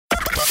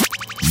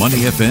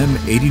Money FM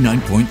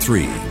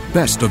 89.3.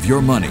 Best of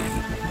your money.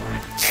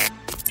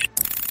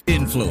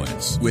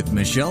 Influence with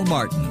Michelle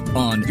Martin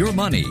on Your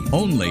Money,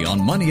 only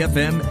on Money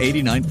FM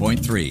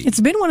 89.3. It's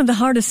been one of the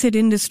hardest hit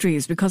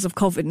industries because of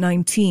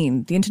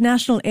COVID-19. The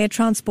International Air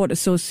Transport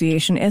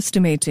Association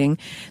estimating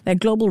that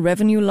global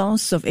revenue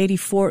loss of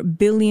 $84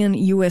 billion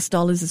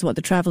is what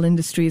the travel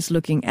industry is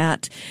looking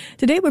at.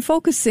 Today we're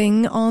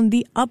focusing on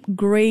the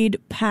Upgrade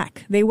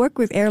Pack. They work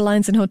with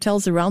airlines and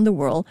hotels around the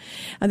world.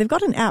 They've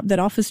got an app that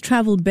offers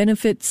travel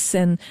benefits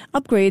and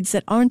upgrades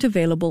that aren't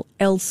available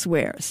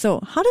elsewhere.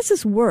 So how does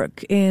this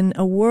work in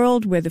a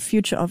world where the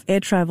future of air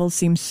travel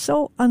seems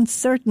so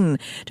uncertain?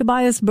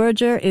 Tobias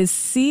Berger is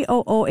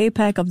COO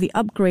APAC of the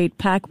Upgrade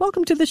Pack.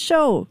 Welcome to the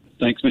show.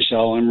 Thanks,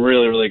 Michelle. I'm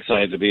really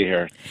excited to be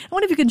here. I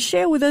wonder if you can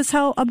share with us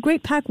how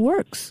Upgrade Pack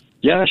works.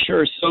 Yeah,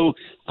 sure. So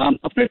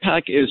Upgrade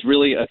Pack is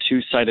really a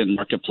two-sided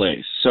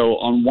marketplace. So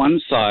on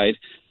one side,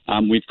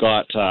 we've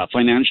got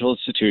financial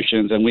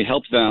institutions, and we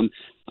help them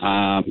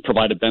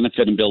provide a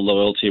benefit and build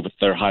loyalty with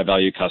their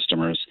high-value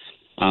customers.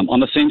 On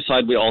the same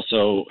side, we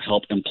also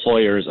help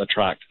employers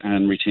attract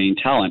and retain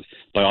talent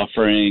by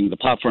offering the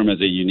platform as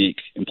a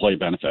unique employee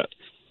benefit.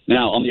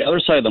 Now, on the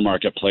other side of the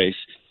marketplace,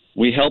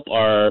 we help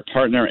our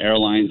partner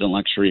airlines and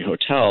luxury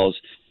hotels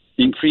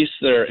increase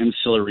their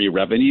ancillary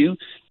revenue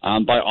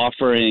by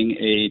offering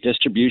a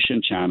distribution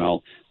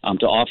channel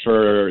to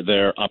offer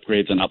their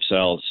upgrades and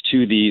upsells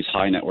to these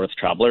high net worth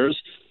travelers.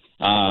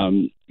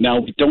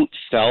 Now, we don't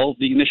sell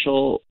the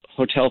initial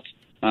hotel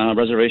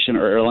reservation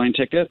or airline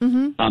ticket,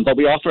 but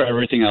we offer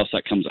everything else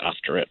that comes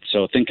after it.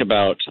 So think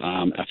about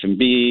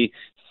F&B,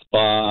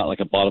 spa, like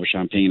a bottle of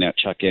champagne at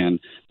check-in.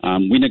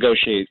 We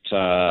negotiate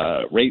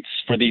rates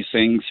for these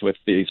things with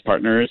these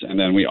partners, and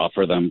then we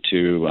offer them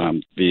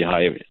to the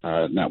high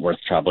net worth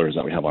travelers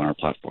that we have on our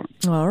platform.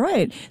 All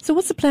right. So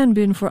what's the plan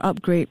been for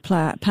Upgrade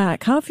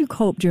Pack? How have you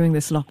coped during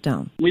this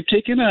lockdown? We've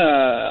taken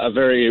a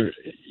very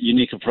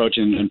unique approach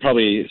and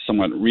probably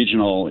somewhat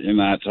regional in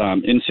that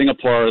in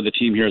Singapore, the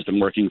team here has been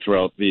working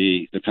throughout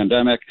the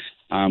pandemic.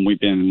 We've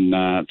been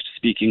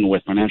speaking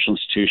with financial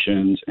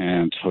institutions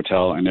and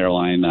hotel and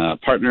airline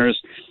partners.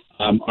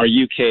 Our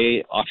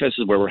UK office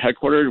is where we're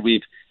headquartered.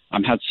 We've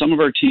had some of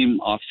our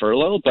team off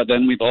furlough, but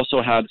then we've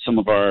also had some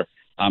of our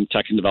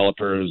tech and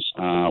developers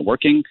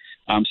working.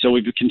 So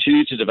we've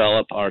continued to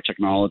develop our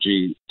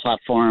technology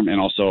platform and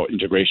also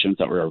integrations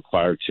that we're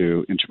required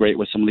to integrate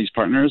with some of these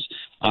partners.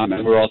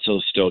 And we're also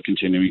still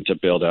continuing to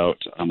build out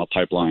a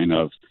pipeline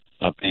of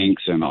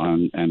banks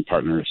and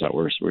partners that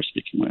we're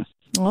speaking with.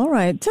 All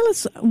right. Tell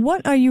us,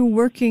 what are you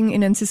working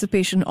in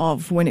anticipation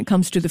of when it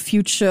comes to the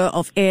future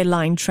of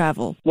airline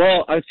travel?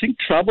 Well, I think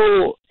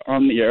travel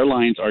on the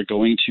airlines are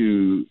going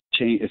to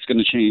change. It's going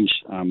to change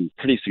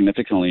pretty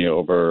significantly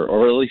over,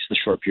 or at least a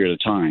short period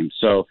of time.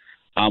 So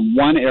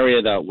one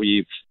area that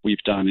we've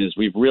done is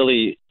we've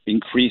really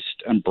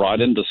increased and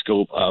broadened the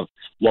scope of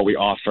what we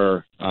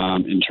offer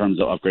in terms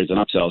of upgrades and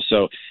upsells.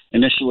 So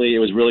initially, it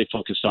was really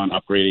focused on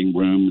upgrading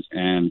rooms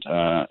and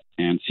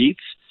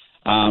seats.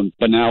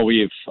 But now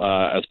we've,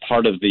 as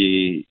part of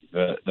the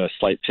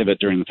slight pivot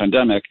during the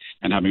pandemic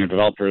and having our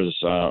developers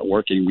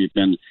working, we've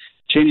been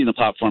changing the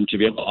platform to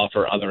be able to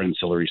offer other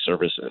ancillary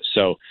services.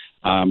 So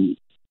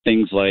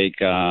things like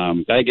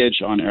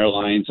baggage on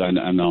airlines and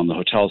on the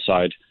hotel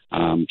side,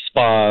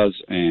 spas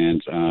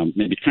and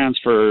maybe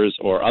transfers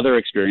or other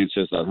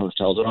experiences that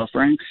hotels are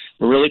offering.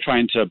 We're really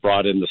trying to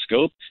broaden the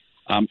scope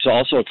to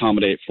also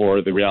accommodate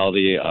for the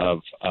reality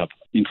of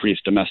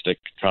increased domestic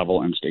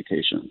travel and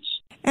staycations.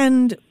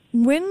 And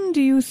when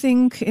do you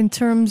think, in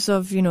terms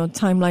of,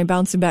 timeline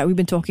bouncing back, we've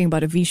been talking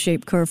about a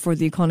V-shaped curve for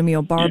the economy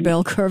or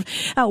barbell curve.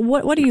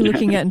 What are you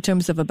looking at in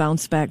terms of a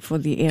bounce back for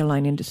the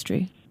airline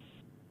industry?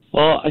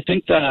 Well, I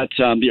think that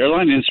the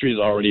airline industry is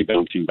already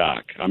bouncing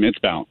back. It's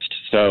bounced.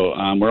 So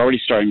we're already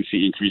starting to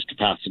see increased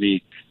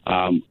capacity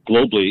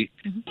globally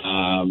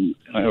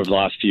over the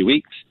last few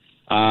weeks.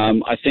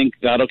 I think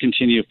that'll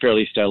continue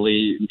fairly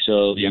steadily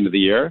until the end of the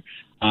year.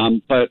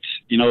 But,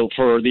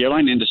 for the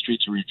airline industry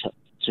to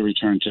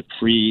return to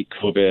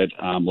pre-COVID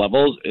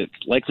levels, it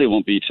likely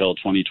won't be till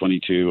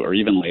 2022 or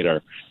even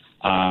later.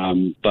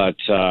 But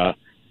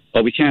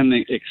we can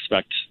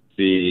expect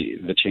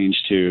the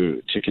change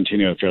to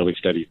continue at a fairly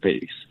steady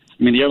pace.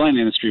 I mean, the airline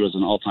industry was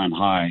an all-time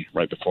high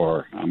right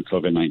before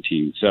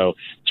COVID-19. So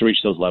to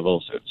reach those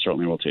levels, it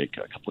certainly will take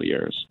a couple of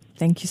years.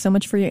 Thank you so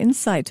much for your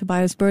insight.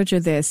 Tobias Berger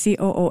there,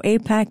 COO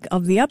APAC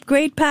of the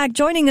Upgrade Pack,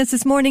 joining us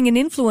this morning in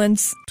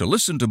Influence. To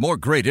listen to more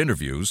great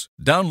interviews,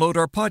 download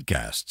our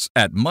podcasts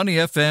at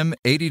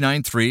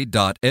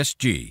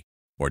moneyfm893.sg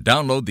or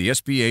download the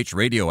SPH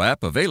radio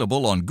app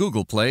available on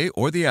Google Play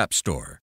or the App Store.